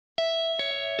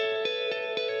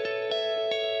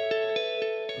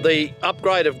The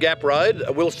upgrade of Gap Road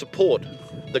will support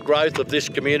the growth of this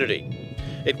community.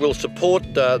 It will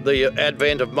support the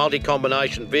advent of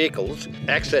multi-combination vehicles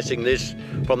accessing this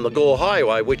from the Gore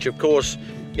Highway, which of course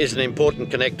is an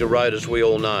important connector road, as we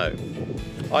all know.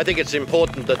 I think it's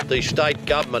important that the state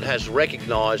government has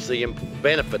recognised the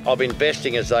benefit of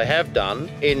investing, as they have done,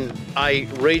 in a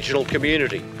regional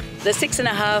community. The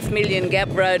 $6.5 million Gap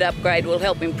Road upgrade will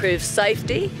help improve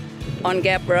safety on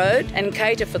Gap Road and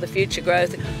cater for the future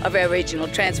growth of our regional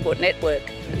transport network.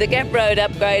 The Gap Road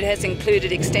upgrade has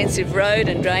included extensive road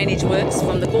and drainage works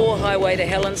from the Gore Highway to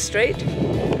Helen Street,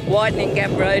 widening Gap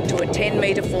Road to a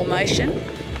 10-metre formation,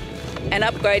 and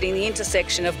upgrading the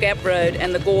intersection of Gap Road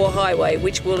and the Gore Highway,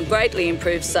 which will greatly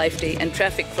improve safety and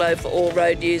traffic flow for all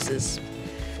road users.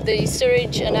 The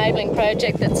sewerage enabling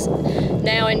project that's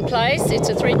now in place, it's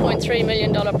a $3.3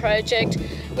 million project,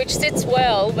 which sits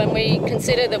well when we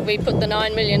consider that we put the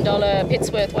 $9 million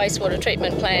Pittsworth wastewater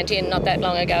treatment plant in not that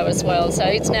long ago as well. So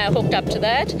it's now hooked up to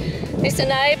that. This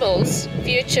enables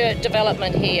future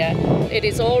development here. It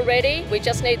is all ready. We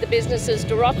just need the businesses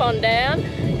to rock on down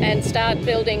and start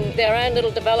building their own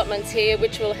little developments here,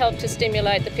 which will help to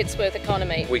stimulate the Pittsworth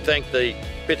economy. We thank the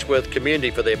Pittsworth community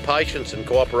for their patience and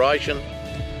cooperation.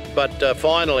 But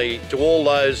finally, to all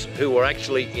those who were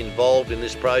actually involved in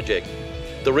this project,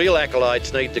 the real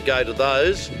accolades need to go to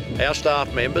those, our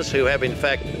staff members, who have in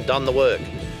fact done the work.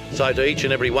 So to each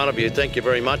and every one of you, thank you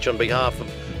very much on behalf of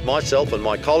myself and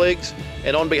my colleagues,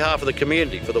 and on behalf of the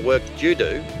community for the work that you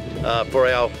do for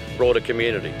our broader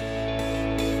community.